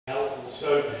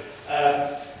So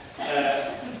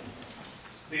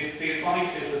the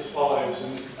advice is as follows,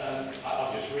 and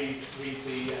I'll just read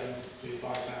the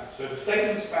advice out. So the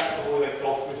statements about the Hoylake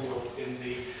Golf Resort in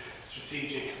the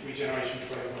Strategic Regeneration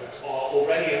Framework are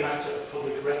already a matter of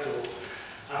public record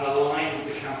and align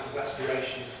with the Council's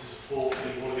aspirations to support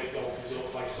the Hoylake Golf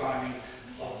Resort by signing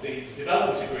of the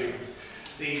development agreement.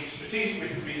 The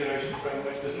Strategic Regeneration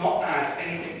Framework does not add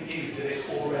anything new to this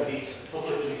already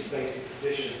publicly stated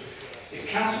position. If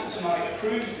Council tonight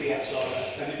approves the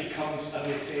SRF, then it becomes a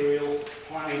material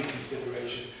planning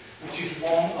consideration, which is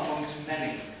one amongst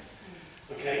many.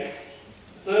 Okay?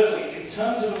 Thirdly, in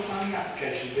terms of a planning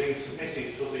application being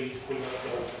submitted for the Hoylake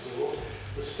Golf Resort,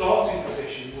 the starting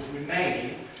position would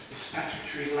remain the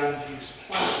statutory land use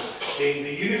plan, being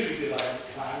the unitary development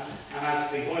plan, and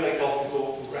as the Hoylake Golf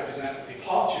Resort would represent a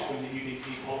departure from the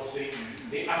UDP policy,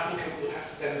 the applicant would have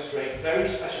to demonstrate very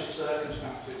special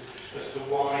circumstances as to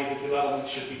why the development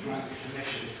should be granted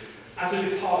permission. As a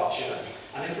departure,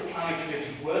 and if the planning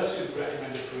committee were to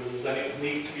recommend approval, then it would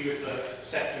need to be referred to the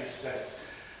Secretary of State.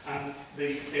 And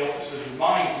the officers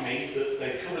remind me that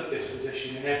they've covered this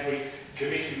position in every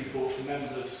committee report to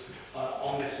members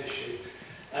on this issue.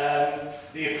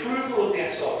 The approval of the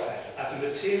SRF as a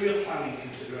material planning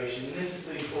consideration, and this is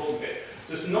the important bit,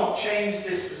 does not change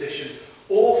this position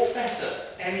or fetter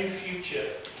any future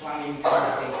planning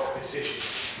committee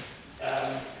decisions.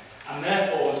 And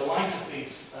therefore, in the light of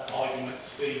these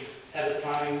arguments, the head of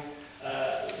planning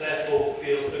therefore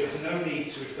feels there is no need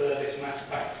to refer this matter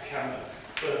back to Cabinet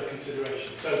for further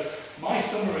consideration. So my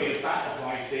summary of that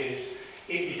advice is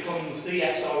it becomes, the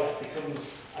SRF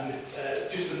becomes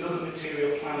just another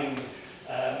material planning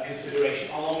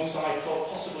consideration alongside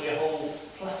possibly a whole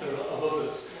plethora of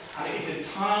others. And it is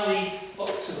entirely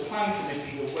up to the planning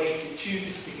committee the weight it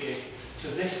chooses to give to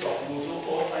this document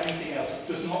or anything else.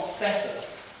 It does not fetter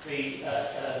the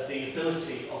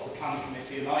ability of the planning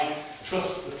committee, and I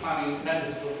trust the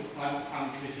members of the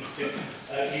planning committee to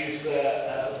use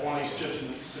their wise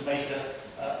judgments to make to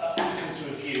come to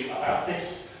a view about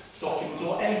this document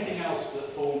or anything else that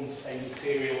forms a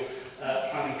material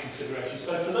planning consideration.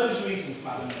 So for those reasons,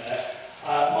 Madam Mayor,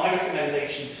 my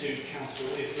recommendation to Council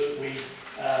is that we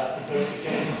vote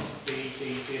against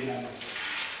the amendment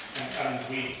and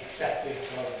we accept the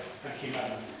SRF. Thank you, Madam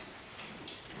Mayor.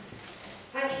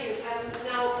 Thank you.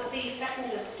 Now, the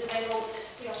seconders, do they want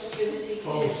the opportunity to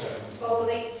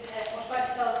formally? What about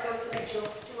yourself, Councillor Mitchell? Do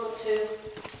you want to?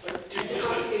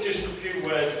 Just a few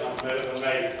words, Madam Mayor, if I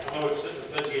may. I know it's at the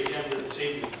busy agenda this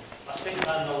evening. I think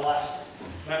I'm the last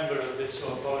member of this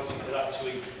authority that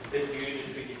actually did the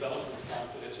unitary development plan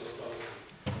for this authority.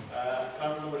 I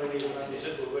can't remember any of the members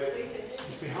that were working.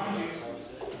 It's behind you.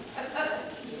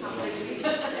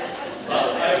 Well,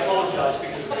 I apologise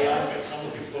because of the anger. I'm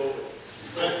looking forward.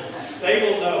 But they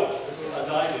will know, as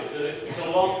I do, that it's a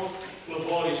long,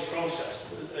 laborious process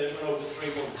for over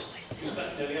 3 months. We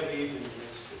spent nearly every evening in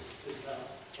this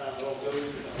town hall going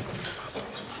through that.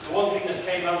 The one thing that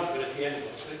came out of it at the end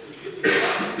was that it was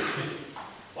decision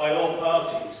by all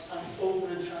parties and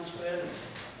open and transparent.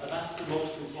 And that's the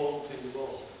most important thing of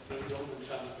all, that it's open and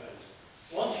transparent.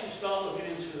 Once you start looking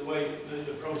into the way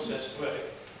the process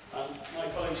works, and my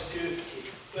colleague Stuart was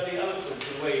very eloquent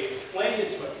in the way he explained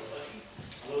it to everybody.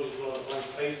 I know there's a lot of blank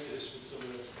faces with some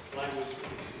of the language that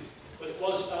we used, but it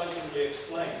was eloquently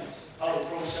explained how the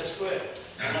process worked.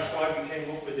 And that's why we came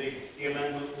up with the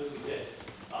amendment that we did.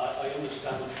 I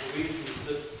understand the reasons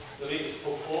that the leaders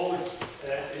put forward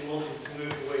in wanting to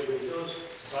move the way that it does,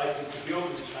 but I think to be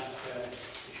open and transparent,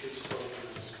 we should support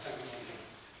it. Thank you.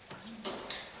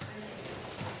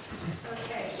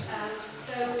 Okay,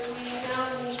 so we now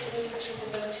need to move to the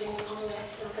voting on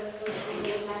this. I'm going to go through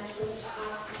the amendment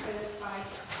as proposed by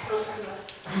Councillor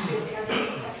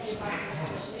Seacombe, seconded by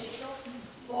Councillor Mitchell.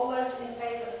 All those in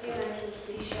favour of the amendment,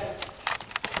 please show.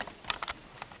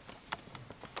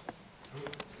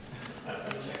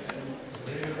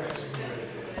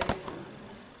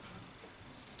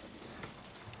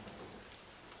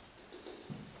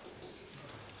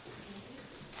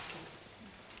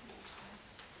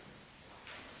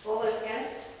 All those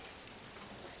against?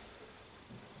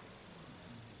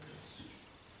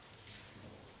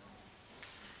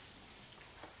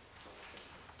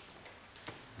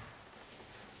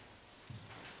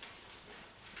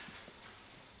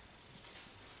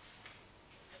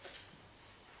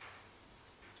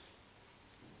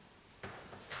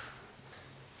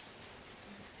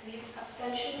 Any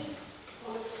abstentions?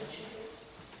 One abstention.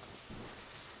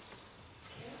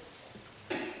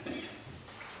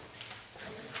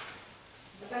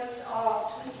 The votes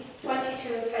are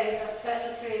 22 in favour,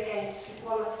 33 against, with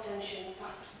 1 abstention.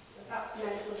 That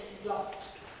amendment is is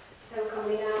lost. So can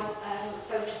we now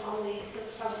vote on the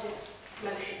substantive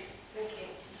motion? Thank you.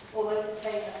 All those in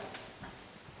favour?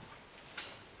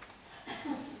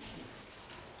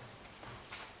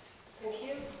 Thank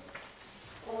you.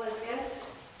 All those against?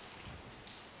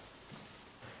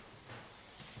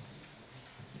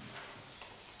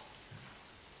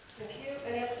 Thank you.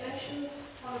 Any abstentions?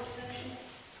 One abstention.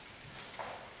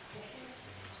 Thank you.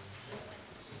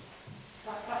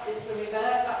 That is the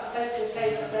reverse. That votes in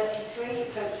favour 33,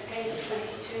 votes against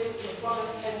 22, with one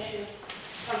abstention. The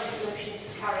substantive motion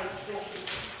is carried. Thank you.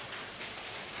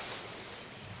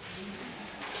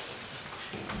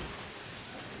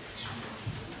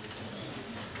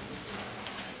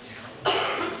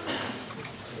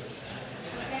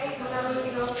 Okay, we're now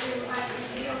moving on to item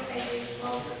C on pages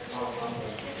 161,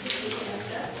 166 of the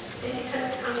agenda. The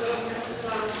independent annual members'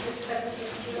 allowances,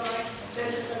 17th July,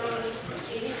 members' allowance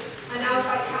scheme. I now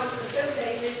invite Councillor Phil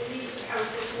Davies, Leader of the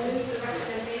Council, to move the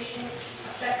recommendations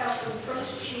as set out on the front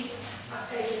sheets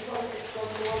at pages 161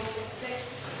 to 166,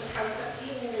 and Councillor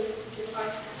Ian Lewis is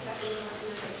invited to second the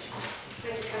recommendation.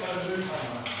 Thank you, Councillor.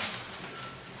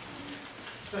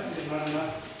 Thank you,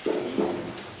 Madam.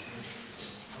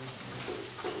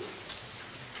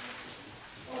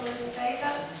 All those in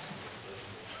favour?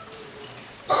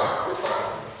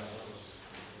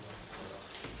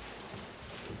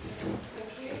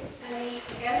 Thank you. Any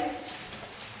against?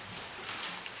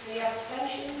 Any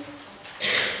abstentions? An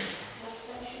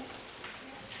abstention?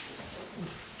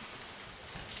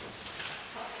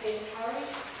 That's been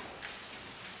carried.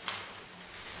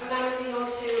 And now moving on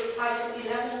to item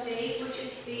 11D, which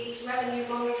is the Revenue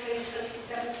Monitoring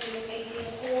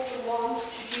 2017-18 Quarter 1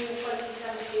 to June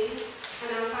 2017. And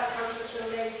now invite Councillor Phil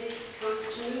Davies, Council,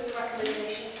 to move the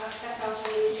recommendations as set out on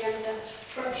the agenda,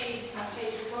 front sheets at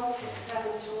pages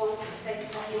 167 to 168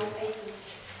 of your papers.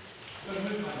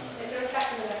 Is there a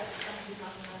seconder?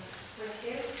 Thank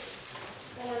you.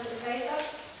 All those in favour?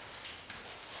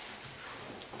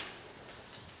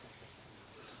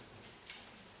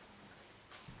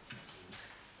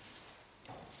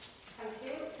 Thank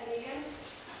you. Any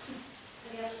against?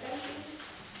 Any abstentions?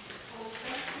 One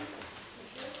abstention.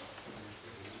 Thank you.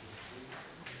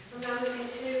 I'm now moving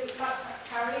to, that's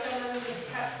carried, I'm now moving to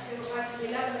item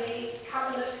 11E,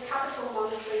 Capital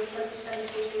Monitoring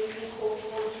 2017-18 Quarter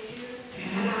 1 to June.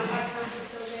 And now invite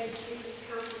Councillor Phil Davies, Leader of the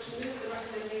Council, to move the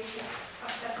recommendation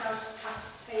as set out at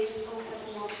pages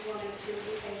 171 to 182 of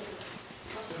the papers.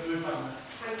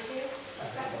 Thank you. Is that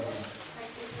seconded?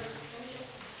 Thank you, Councillor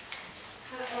Davies.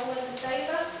 All those in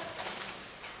favour?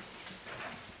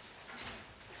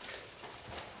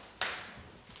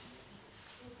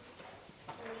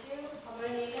 Thank you. Are there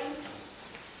any against?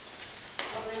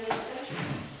 Are there any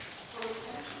abstentions? One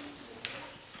abstention.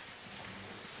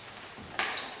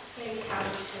 That's been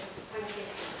carried too. Thank you.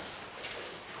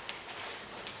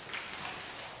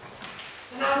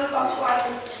 We now move on to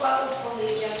item 12 on the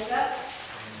agenda,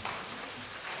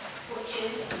 which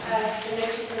is the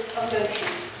notices of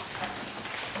motion.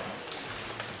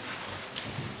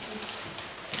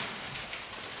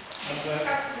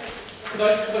 Could I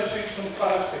seek some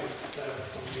clarity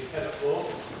from the head of law?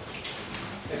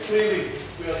 Clearly,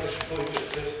 we are disappointed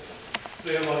that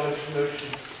the allowance motion,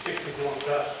 particularly the one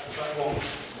that one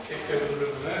kicked over the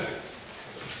river Mersey.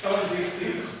 However,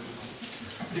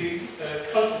 the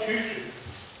Constitution,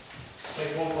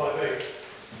 page 158,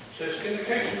 says, in the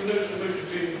case of the notice of motion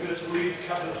being referred to the lead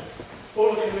cabinet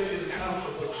or the committee of the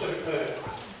council that so declared,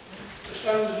 the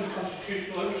standards and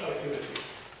constitutional oversight committee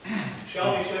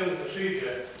shall determine the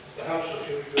procedure the House shall be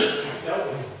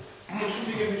dealt with. Could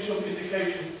somebody give me some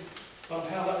indication on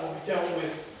how that will be dealt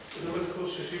with in the Liverpool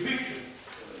City region?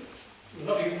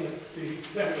 Not even the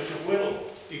members of Wirral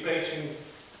debating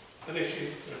an issue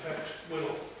that affects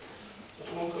Wirral.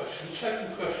 That's one question. The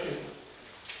second question,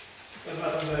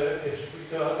 Madam Mayor, is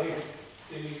regarding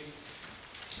the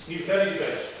new ferry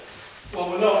debate. Well,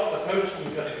 we're not opposed to the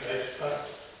ferry debate. In fact,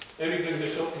 I only bring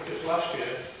this up because last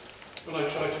year, when I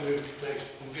tried to move the debate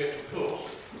from Gate to Court,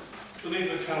 the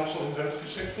Leader of the Council invented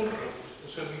 600 and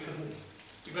said we couldn't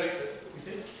debate it. We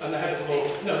did. And the head of the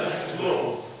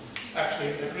law,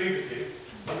 actually agreed with you,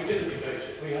 and we didn't debate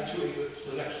it. We had to leave it to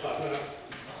the next time round.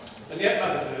 And yet,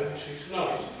 Madam Mayor, we see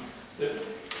tonight that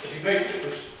the debate that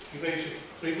was debated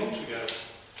 3 months ago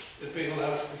is being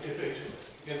allowed to be debated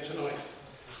again tonight.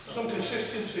 Some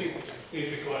consistency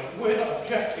is required. We're not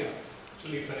objecting to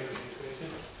new ferry debating.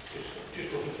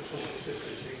 Just looking for some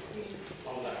consistency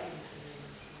on that.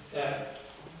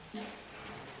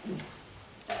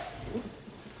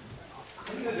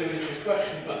 I'm going to do is a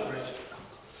question, Madam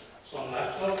on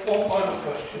that. One final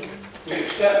question. We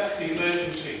accept the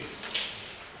emergency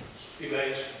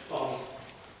debate on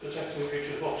protecting the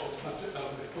future of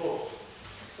automatic reports.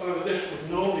 However, this would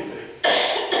normally be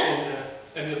in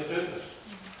any other business,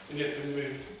 and yet been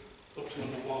moved up to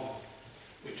number 1,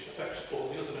 which affects all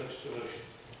the other notice of motion.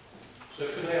 So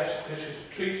could I ask if this is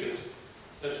treated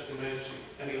as an emergency,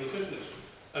 any other business,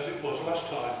 as it was last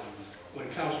time when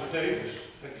Councillor Davis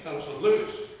and Councillor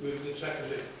Lewis moved and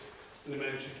seconded an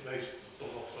emergency debate on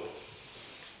Vauxhall.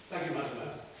 Thank you, Madam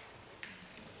Mayor.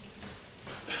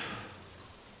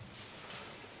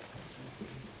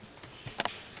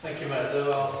 Thank you, Mayor.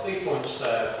 There are 3 points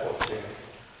there, Quoting.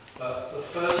 The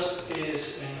first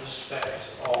is in respect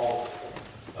of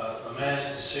the Mayor's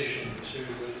decision to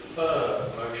refer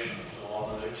motions or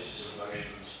other notices of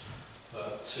motions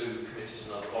to committees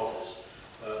and other bodies.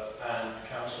 And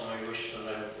Council may wish to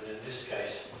note that in this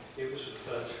case it was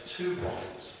referred to 2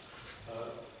 bodies.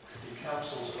 The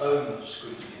Council's own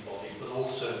scrutiny body, but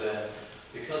also then,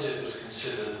 because it was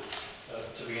considered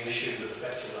to be an issue that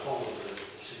affected the whole of the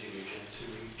City region, to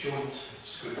the joint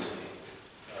scrutiny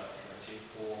committee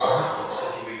for the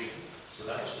City region. So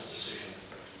that was the decision of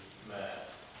the Mayor.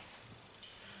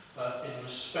 In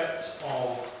respect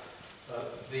of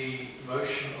the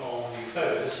motion on new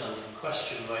ferries and the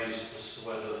question raised as to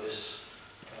whether this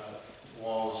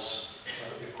was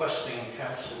requesting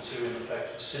Council to, in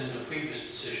effect, rescind the previous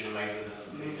decision made within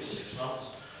the previous 6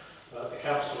 months, the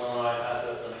Council and I had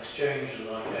an exchange and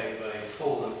I gave a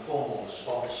full and formal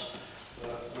response,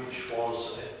 which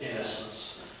was, in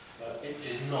essence, it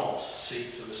did not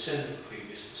seek to rescind the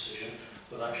previous decision,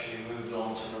 but actually moved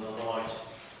on to another item.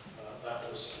 That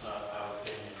was our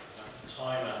opinion at the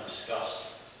time and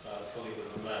discussed fully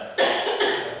with the Mayor.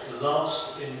 The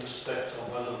last, in respect of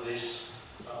whether this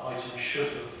item should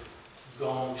have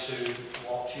gone to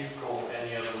what you call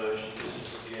any other urgent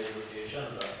business at the end of the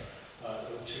agenda,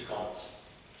 there were 2 comments.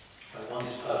 One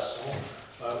is personal,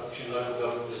 which in local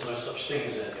government there's no such thing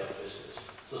as any other business.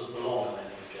 It doesn't belong on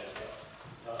any agenda.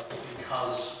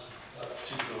 Because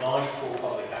to provide for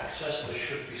public access, there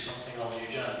should be something on the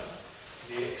agenda.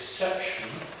 The exception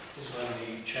is when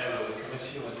the chair of the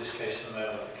committee, or in this case the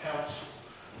mayor of the council,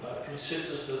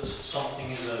 considers that something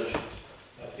is urgent.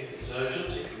 If it's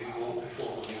urgent, it can be brought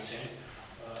before the meeting.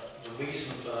 The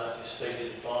reason for that is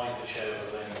stated by the chair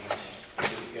of any meeting,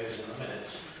 as it goes in the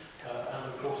minutes. And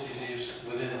of course it is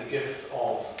within the gift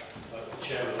of the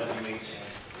chair of any meeting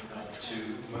to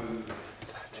move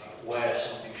where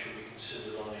something should be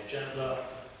considered on the agenda.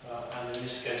 And in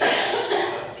this case,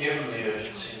 given the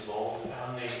urgency involved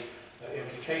and the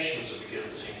implications of the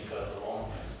guillotine further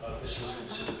on, this was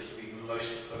considered to be the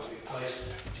most appropriate place,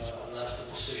 and that's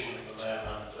the decision of the mayor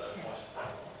and vice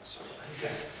mayor.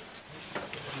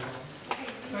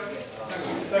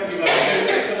 Thank you, Madam.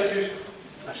 Can I just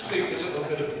speak a little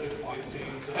bit of the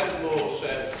head of law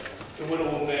said the Wirral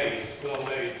well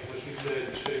made was referred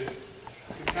to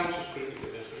the council scrutiny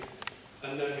committee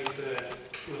and then referred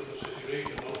to the City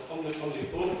region. On the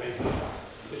board paper,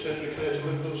 it says refer to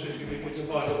the City region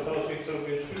combined authority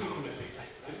scrutiny committee.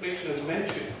 It makes no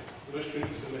mention of a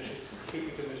scrutiny committee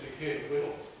here at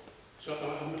Wirral. So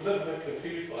I'm a little bit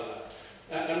confused by that.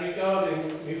 And regarding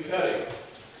New Ferry,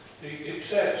 it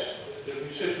says the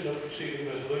decision of preceding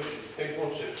resolution, page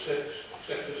 166,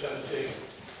 section 17.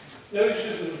 No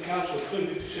decision of the council,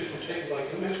 including decisions taken by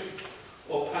committee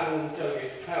or panel of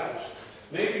delegated powers,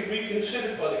 may be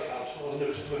reconsidered by the council on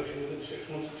notice of motion within 6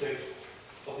 months of date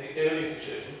of the earlier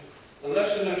decision,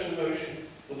 unless the notice of motion,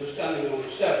 understanding order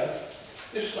 7,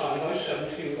 is signed by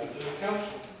 17 members of the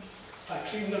council. I've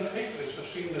seen no papers, I've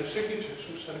seen no signatures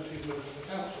from 17 members of the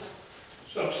council.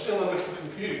 So I'm still a little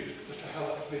confused as to how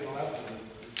that's been allowed.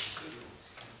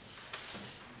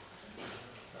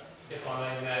 If I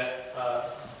may,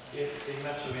 if the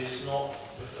matter is not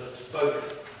referred to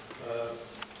both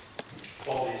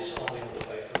bodies on the order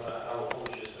paper, our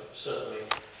apologies, certainly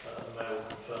the mayor will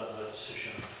confirm her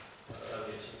decision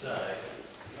earlier today,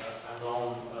 and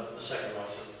on the second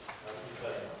item,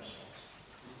 referring my response.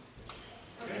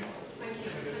 Okay, thank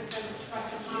you.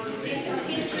 We're going to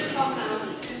move on now to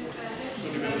notice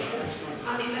of motion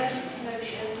and the emergency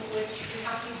motion, which we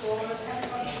have before us.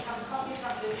 Everybody should have a copy of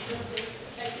that motion, which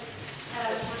was placed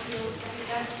at your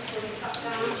desk before you sat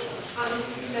down. And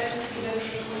this is the emergency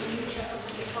motion on the future of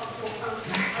the Vauxhall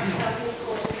County Advertising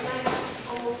Report. Can I have a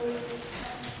formal move and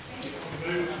second, please?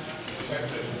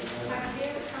 Thank you.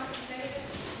 Councillor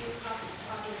Davis, you have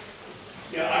 5 minutes.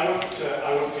 Yeah, I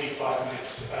won't be 5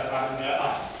 minutes.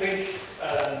 I think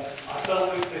I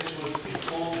felt that this was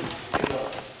important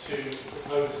enough to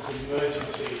propose as an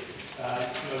emergency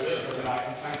motion as an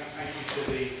item. Thank you to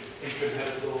the interim head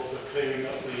of law for clearing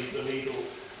up the legal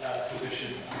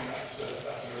position. I think that's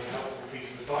a really helpful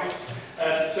piece of advice.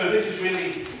 So this is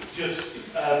really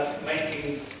just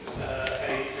making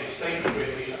a statement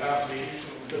really about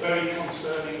the very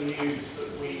concerning news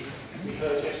that we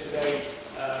heard yesterday.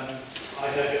 I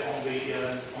heard it on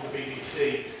the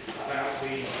BBC about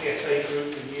the PSA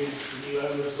group, the new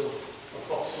owners of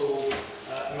Vauxhall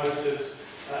Motors,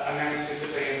 announcing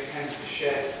that they intend to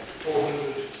shed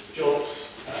 400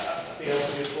 jobs at the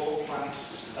Ellesmere Port plant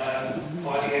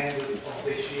by the end of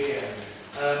this year.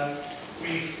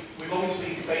 We've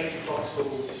obviously debated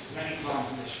Vauxhalls many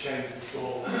times in this chamber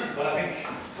before, but I think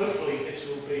hopefully this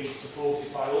will be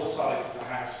supported by all sides of the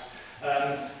House.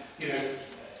 You know,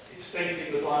 it's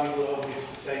stating the blinding will obvious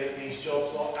to say that these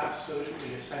jobs are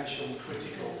absolutely essential and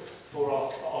critical for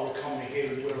our economy here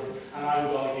in Wirral, and I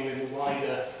would argue in the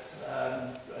wider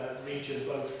region,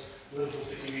 both Liverpool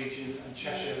City region and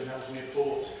Cheshire and Ellesmere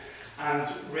Port. And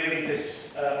really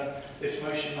this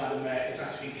motion, Madam Mayor, is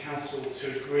asking Council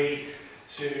to agree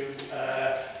to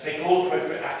take all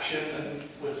appropriate action, and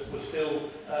we're still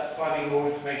finding more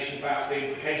information about the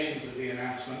implications of the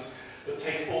announcement, but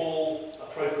take all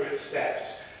appropriate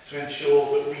steps to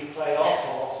ensure that we play our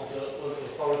part as a local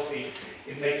authority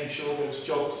in making sure those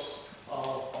jobs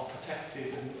are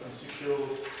protected and secured,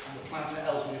 and the plant at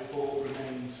Ellesmere Port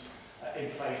remains in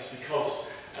place,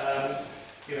 because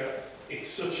you know, it's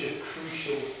such a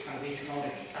crucial kind of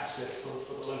economic asset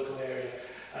for the local area.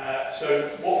 So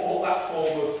what that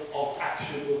form of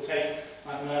action will take,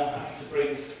 I'm happy to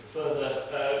bring further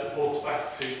reports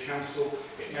back to Council.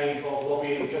 It may involve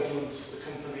lobbying governments, the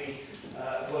company,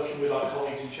 working with our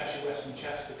colleagues in Cheshire West and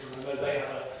Chester, because I know they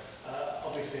have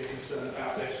obviously a concern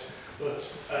about this. But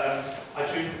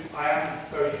I am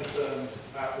very concerned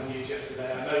about the news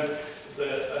yesterday. I know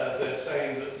that they're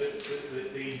saying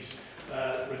that these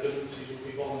redundancies will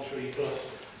be voluntary, but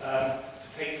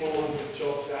to take 400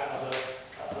 jobs out of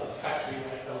a factory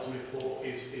like Ellesmere Port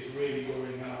is really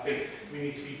worrying, and I think we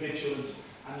need to be vigilant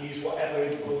and use whatever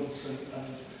influence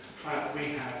and clout we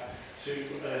have to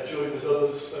join with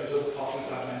others, those other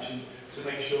partners I've mentioned, to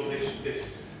make sure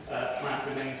this plant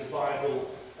remains a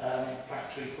viable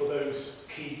factory for those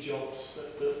key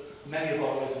jobs that many of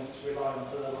our residents rely on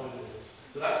for their livelihoods.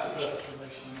 So that's the purpose of the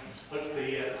motion. I hope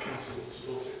the Council will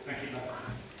support it. Thank you, Madam.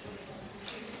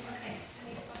 Okay,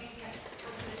 anybody? Yes,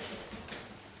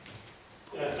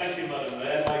 Yeah, thank you, Madam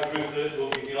Mayor. My group will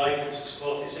be delighted to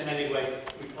support this in any way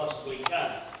we possibly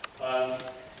can.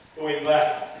 Going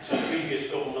back to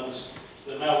previous governments,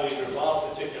 the now leader of our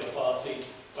particular party,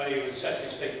 when he was Secretary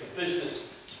of State for Business,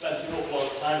 spent an awful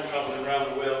lot of time travelling around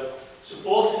the world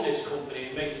supporting this company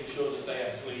and making sure that they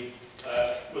actually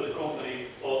were the company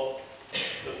or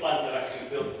the plant that actually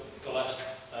built the last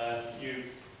new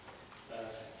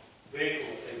vehicle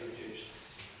that they produced.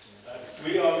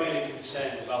 We are really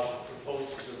concerned about the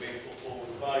proposals that are being put forward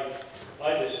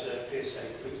by this PSA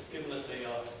group, given that they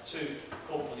are two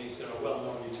companies that are well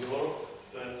known in Europe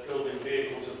for building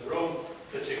vehicles of their own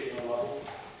particular model.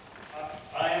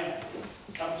 I am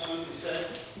absolutely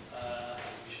certain, I'm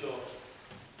sure,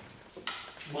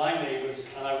 my neighbours,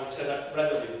 and I would say that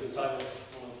readily because I live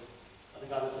I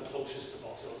think I live the closest to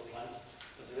Vauxhall's plant,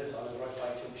 as it is. I live right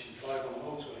by Junction 5 on the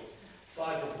motorway.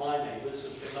 5 of my neighbours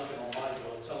have been knocking on my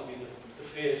door telling me the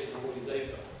fears and the worries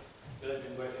they've got. They've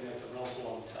been working there for an awful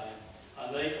long time,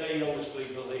 and they honestly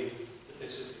believe that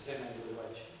this is the thin end of the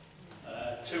wedge.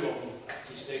 2 of them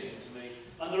actually stated to me,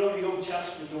 and they're only young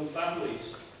chaps with young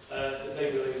families, that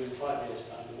they believe in 5 years'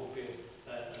 time there won't be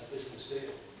a business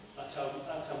deal. That's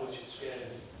how much it's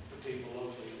scaring the people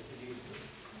locally that they use it.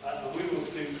 And we will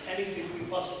do anything we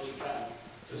possibly can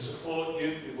to support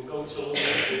you. We will go to London,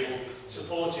 we will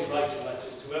support you writing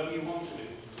letters to whoever you want to do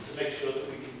to make sure that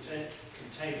we contain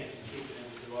it and keep it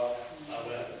into our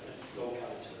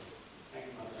locality. Thank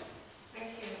you, Madam.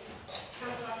 Thank you.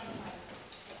 Councillor Atkinson.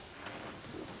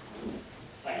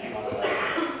 Thank you, Madam.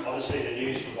 Obviously, the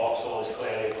news from Vauxhall is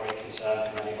clearly a great concern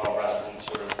for many of our residents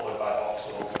who are employed by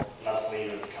Vauxhall, and as the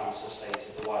leader of the council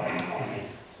stated, the wider economy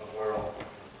of Wirral.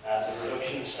 The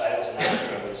reduction of sales in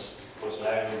Extra was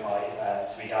known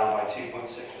to be down by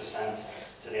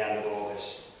 2.6% to the end of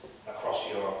August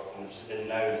across Europe, and it's been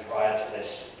known prior to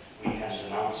this weekend's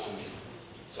announcement.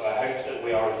 So I hope that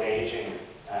we are engaging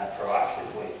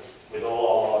proactively with all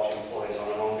our large employers on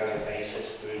an ongoing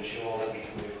basis to ensure that we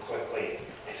can move quickly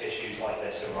if issues like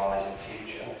this arise in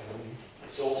future.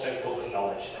 It's also public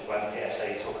knowledge that when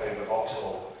PSA took over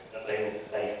Vauxhall, that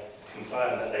they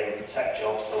confirmed that they would protect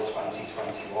jobs till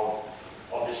 2021.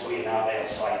 Obviously now they are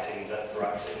citing that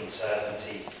Brexit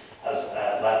uncertainty has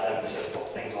led them to put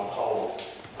things on hold,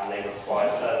 and they require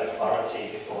further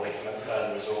clarity before they commit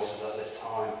further resources at this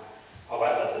time.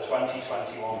 However, the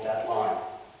 2021 deadline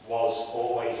was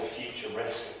always a future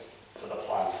risk for the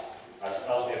plant, as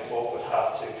Ellesmere Port would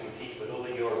have to compete with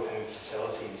other European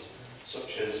facilities,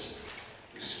 such as,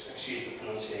 excuse the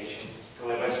pronunciation,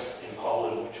 Allowance in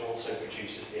Poland, which also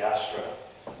produces the Astra.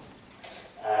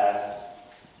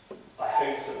 I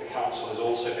hope that the council has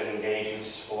also been engaging to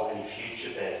support any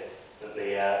future bid that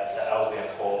the Ellesmere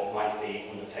Port might be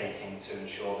undertaking to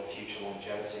ensure the future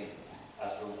longevity,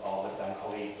 as our then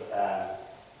colleague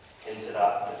into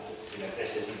that. You know,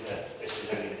 this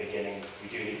is only the beginning. We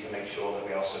do need to make sure that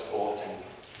we are supporting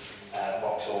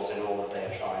Vauxhall in all that they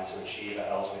are trying to achieve at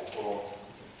Ellesmere Port.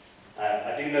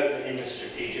 I do note that in the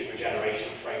strategic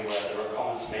regeneration framework there are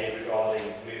comments made regarding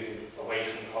moving away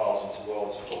from cars and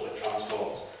towards public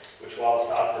transport, which,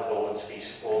 whilst admirable and to be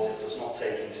supported, does not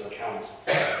take into account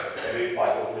the move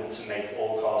by government to make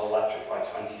all cars electric by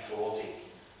 2040.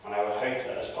 And I would hope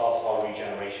that as part of our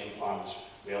regeneration plans,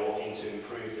 we are looking to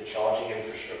improve the charging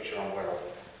infrastructure on Wirral,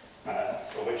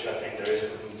 for which I think there is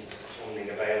funding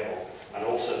available, and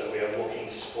also that we are looking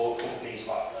to support companies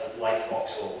like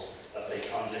Vauxhall as they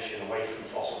transition away from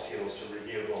fossil fuels to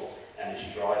renewable energy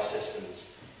drive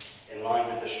systems, in line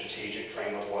with the strategic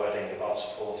framework wording about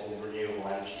supporting the renewable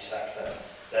energy sector,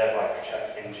 thereby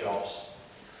protecting jobs.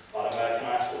 Madam Mayor, can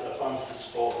I ask that the plans to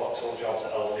support Vauxhall jobs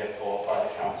at Ellesmere Port by the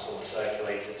council are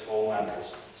circulated to all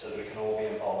members so that we can all be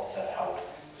involved to help?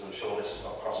 Because I'm sure this has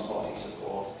got cross-party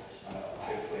support, and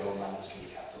hopefully all members can be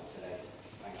kept up to date.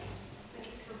 Thank you. Thank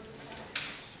you, Councillor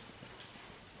Sparks.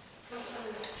 Councillor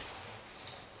Lewis.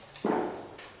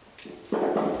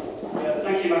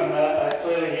 Thank you, Madam Mayor.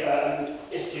 Clearly, an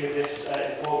issue of this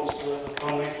importance to the local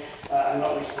economy, and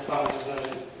not least the families of those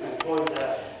employed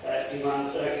there,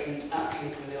 demands urgent action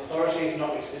from the authorities,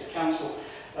 not least this council.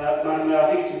 Madam Mayor,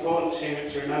 I think it's important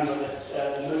to remember that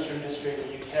the motor industry in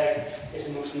the UK is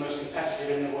amongst the most competitive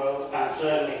in the world, and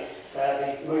certainly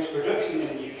the motor production in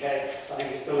the UK, I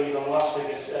think it's believed on the last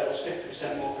figures, was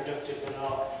 50% more productive than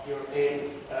our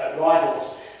European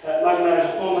rivals. Madam Mayor, as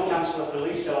a former councillor for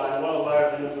LISO, I am well aware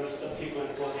of the number of people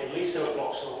employed at LISO at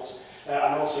Vauxhall,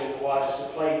 and also in the wider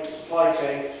supply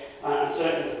chain, and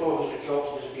certainly the 400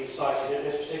 jobs that have been cited at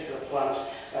this particular plant,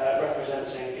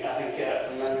 representing, I think,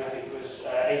 from memory, I think it was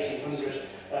 1,800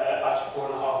 out of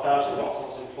 4,500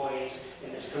 Vauxhall employees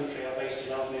in this country are based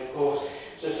in Ellesmere Port.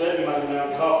 So certainly, Madam Mayor, on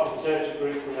behalf of the Conservative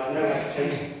Group, we have no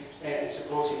hesitation in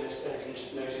supporting this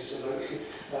urgent notice of motion.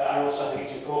 And also I think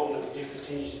it's important that we do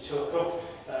continue to talk up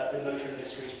the motor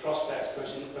industry's prospects,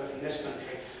 both in this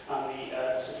country and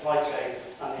the supply chain,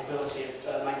 and the ability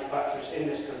of manufacturers in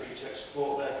this country to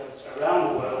export their goods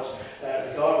around the world,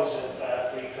 regardless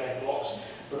of free trade blocks.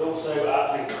 But also,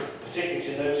 I think, particularly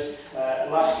to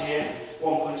note, last year,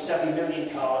 1.7 million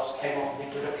cars came off the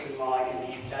production line in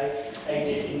the UK,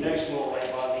 aided in no small way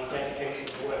by the dedication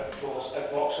of the workforce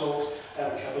at Vauxhall,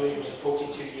 which I believe was a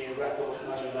 42-year record,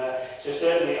 Madam Mayor. So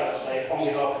certainly, as I say, on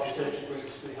behalf of the Conservative Group,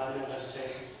 we have no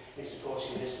hesitation in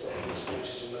supporting this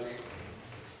notice of motion.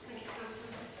 Thank you,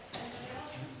 Councillor Lewis. Anybody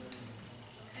else?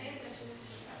 Okay, I'm going to move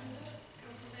to the seconder.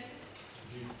 Councillor Davis.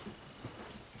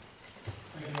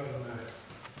 Thank you, Madam Mayor.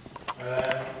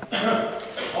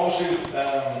 Obviously,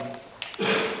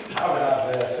 having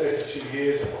had 32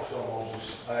 years at Vauxhall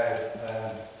Moses, I have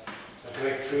a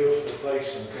great feel for the place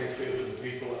and a great feel for the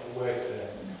people that work there.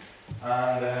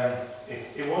 And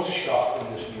it was a shock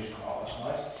when this news came out last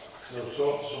night. So I was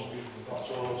talking to some people from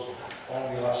Vauxhall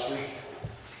only last week.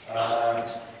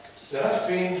 There has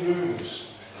been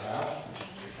rumours around.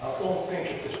 I don't think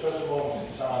at this present moment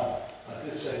in time, I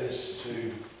did say this to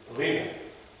the leader,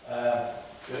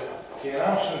 the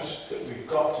announcement that we've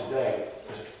got today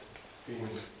has been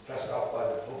pressed out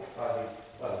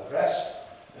by the press,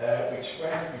 which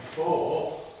went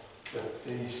before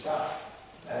the staff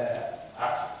at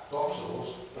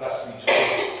Vauxhall were asked to be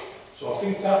told. So I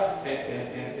think that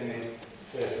in the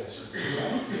first instance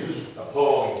is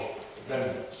appalling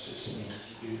that systems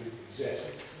do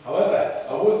exist. However,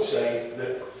 I would say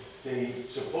that the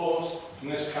support from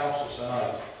this council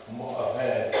tonight and what I've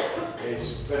heard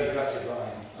is very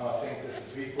gratifying, and I think that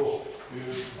the people who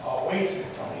are waiting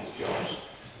on these jobs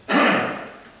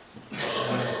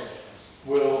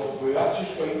we'll have to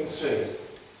just wait and see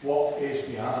what is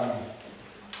behind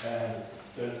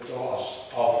the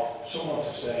loss of someone to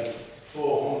say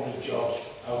 400 jobs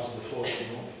out of the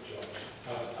 1,400 jobs,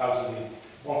 out of the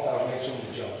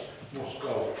 1,800 jobs must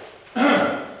go.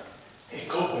 It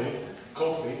could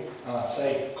be, and I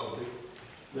say it could be,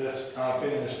 that I've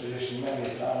been in this position many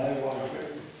a time. Anyone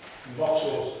in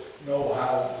Vauxhall know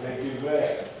how they do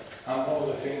work. And one of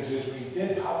the things is we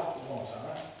did have at one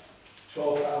time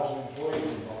 12,000 employees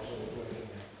in Vauxhall working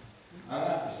there. and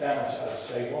that is down to, as I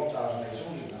say,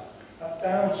 1,800 now. That's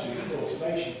down to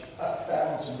automation, that's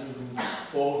down to moving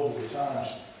forward with the times.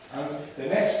 And the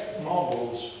next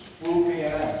models will be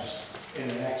announced in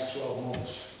the next 12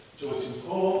 months. So it's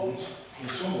important, in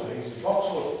some ways, if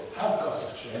Vauxhall have got to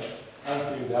trim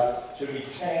and do that to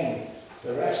retain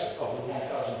the rest of the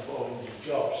 1,400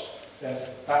 jobs, then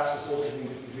that's the sort of thing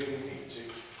that we really need to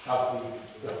have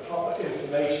the proper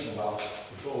information about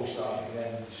before we start making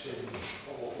any decisions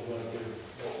on what we're going to do,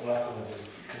 what we're not going to do.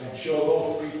 Because I'm sure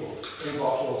those people in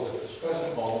Vauxhall at this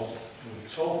present moment will be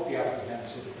totally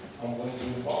apprehensive and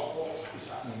wondering what is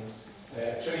happening.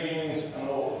 Trade unions and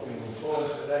all have been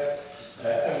informed today.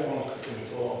 Everyone's been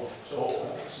informed. So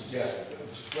I suggest that we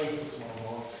just wait till tomorrow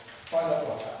morning, find out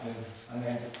what's happening, and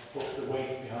then put the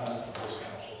weight behind it for this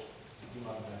council. Thank you,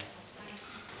 Madam Mayor.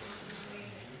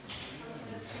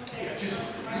 Yeah,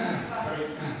 just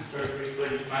very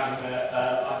briefly, Madam Mayor,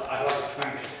 I'd like to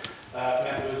thank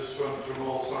members from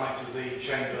all sides of the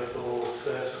Chamber for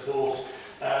their support.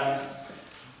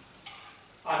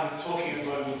 I'm talking at the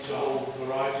moment to a whole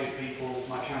variety of people,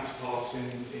 my counterparts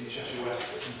in Cheshire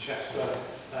West and Chester,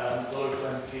 the local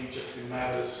MP, Justin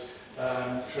Mowers,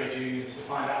 trade unions, to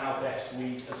find out how best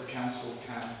we as a council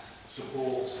can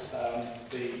support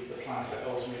the plans that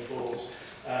ultimately report.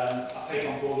 I take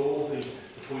on board all the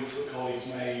points that colleagues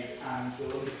made, and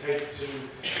will undertake to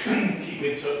keep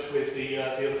in touch with the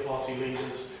other party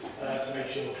leaders to make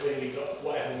sure clearly that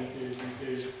whatever we do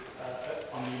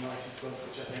on the united front,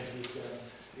 which I think is a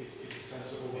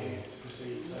sensible way to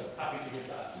proceed. So happy to give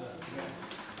that commitment.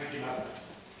 Thank you, Madam.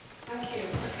 Thank you.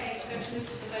 Okay, we're going to move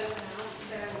to the vote now.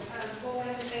 So all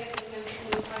those in favour of the motion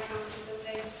moved by Councillor Bill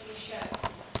Davis, please show.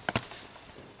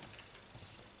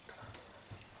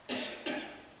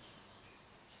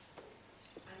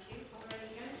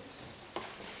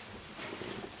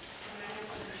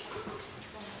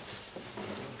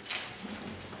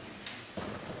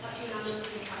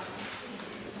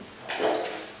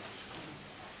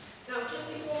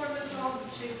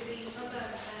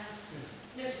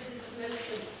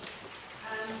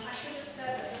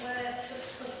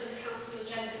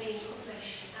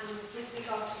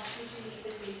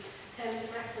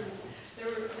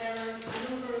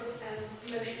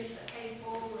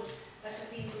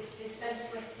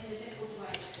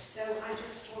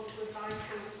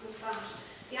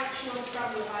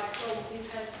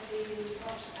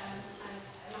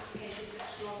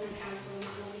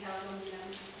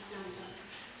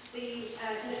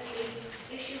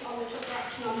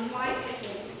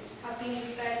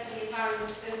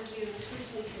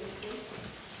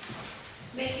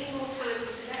 Making more time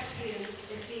for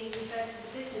pedestrians is being referred to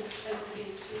the business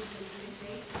overview and scrutiny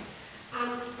committee,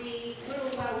 and the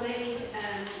Wirral well-made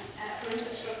for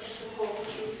infrastructure support,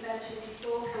 which we referred to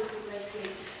before Councillor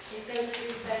Blakely, is going to be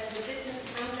referred to the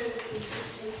business and overview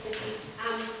scrutiny committee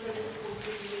and the Liverpool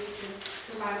City Region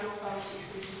Combined Authority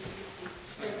Scrutiny Committee,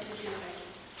 so to two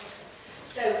places.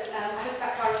 So I hope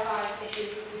that clarifies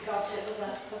issues with regard to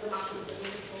other matters that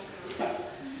were before Council.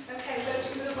 Okay, we're going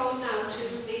to move on now to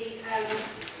the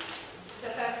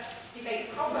first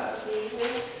debate proper of the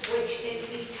evening, which is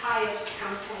the Tired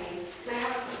campaign. May I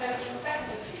have a proposal and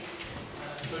second, please?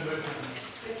 So moved.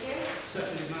 Thank you.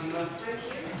 Seconded, Madam. Thank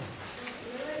you.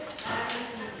 Councillor Lewis.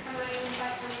 Can I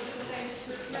invite Councillor Davis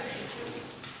to make the motion?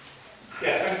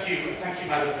 Yeah, thank you,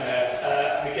 Madam Mayor.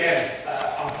 Again,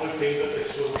 I'm hoping that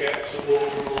this will get support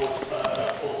from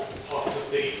all parts of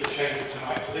the Chamber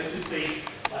tonight. So this is the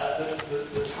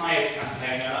Tired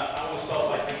campaign. I want to start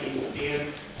by thanking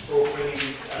Ian for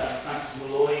bringing Francis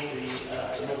Malloy,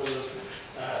 the mother of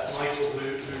Michael, who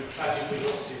tragically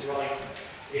lost his life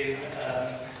in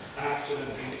an accident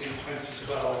in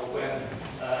 2012 when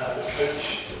the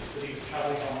coach that he was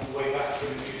travelling on the way back from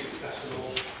the music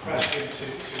festival crashed into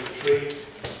a tree.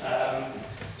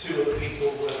 Two other people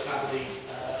were sadly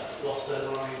lost their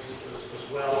lives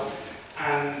as well.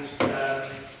 And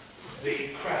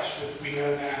the crash that we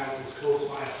know now was caused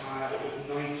by a tyre that was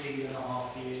 19 and a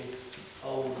half years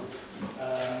old,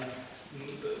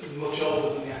 much older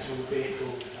than the actual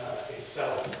vehicle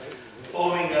itself.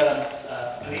 Following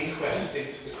an inquest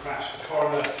into the crash, the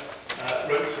coroner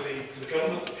wrote to the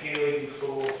government appealing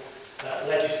for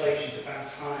legislation to ban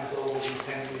tyres older than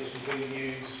 10 years from being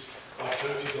used by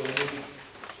coaches or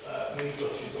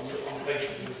minibuses on the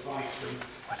basis of advice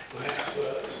from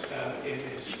experts in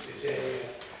this area.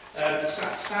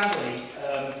 Sadly,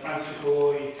 Frances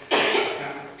Malloy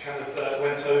kind of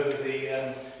went over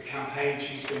the campaign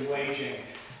she's been waging,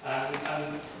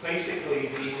 and basically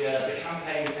the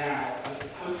campaign now, and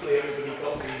hopefully everybody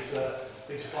got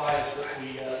these flyers that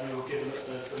we were given at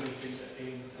the meeting that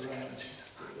Ian arranged.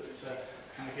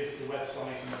 kind of gives the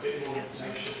website and a bit more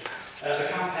information. The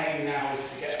campaign now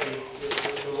is to get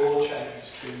the law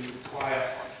changed to require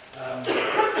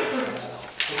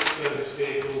public service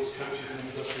vehicles, coaches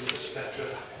and buses, etc.,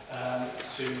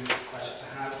 to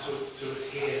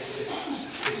adhere to this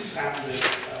standard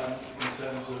in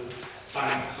terms of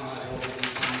banning tyres older than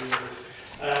 10 years.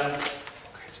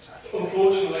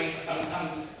 Unfortunately, and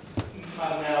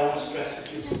Madam Mayor, I want to stress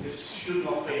this should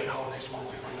not be a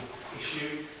political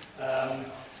issue.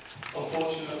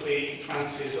 Unfortunately,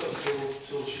 Frances, up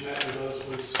until she met with us,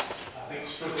 was, I think,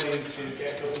 struggling to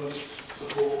get government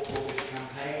support for this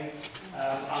campaign.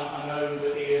 I know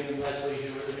that Ian and Leslie,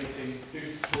 who were at the meeting, do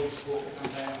fully support the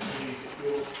campaign. I believe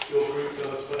your group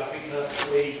does, but I think her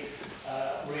plea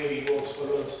really was for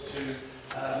us to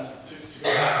go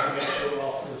back and make sure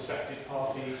our respective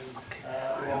parties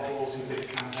were on board with this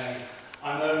campaign. I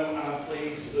know and I'm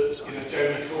pleased that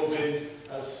Jeremy Corbyn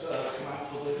has come out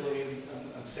publicly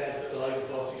and said that the Labour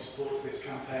Party supports this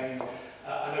campaign.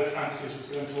 I know Frances was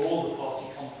going to all the party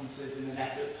conferences in an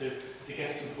effort to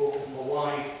get support from a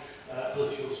wide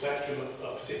political spectrum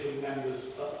of particularly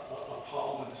members of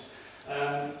Parliament.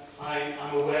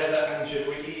 I'm aware that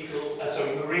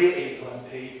Maria Eagle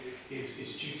MP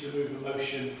is due to move a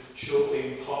motion shortly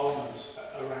in Parliament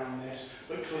around this,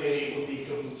 but clearly it will need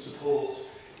government support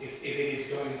if it is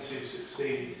going to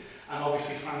succeed. And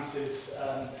obviously Frances,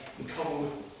 in common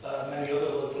with many other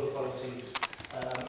local authorities,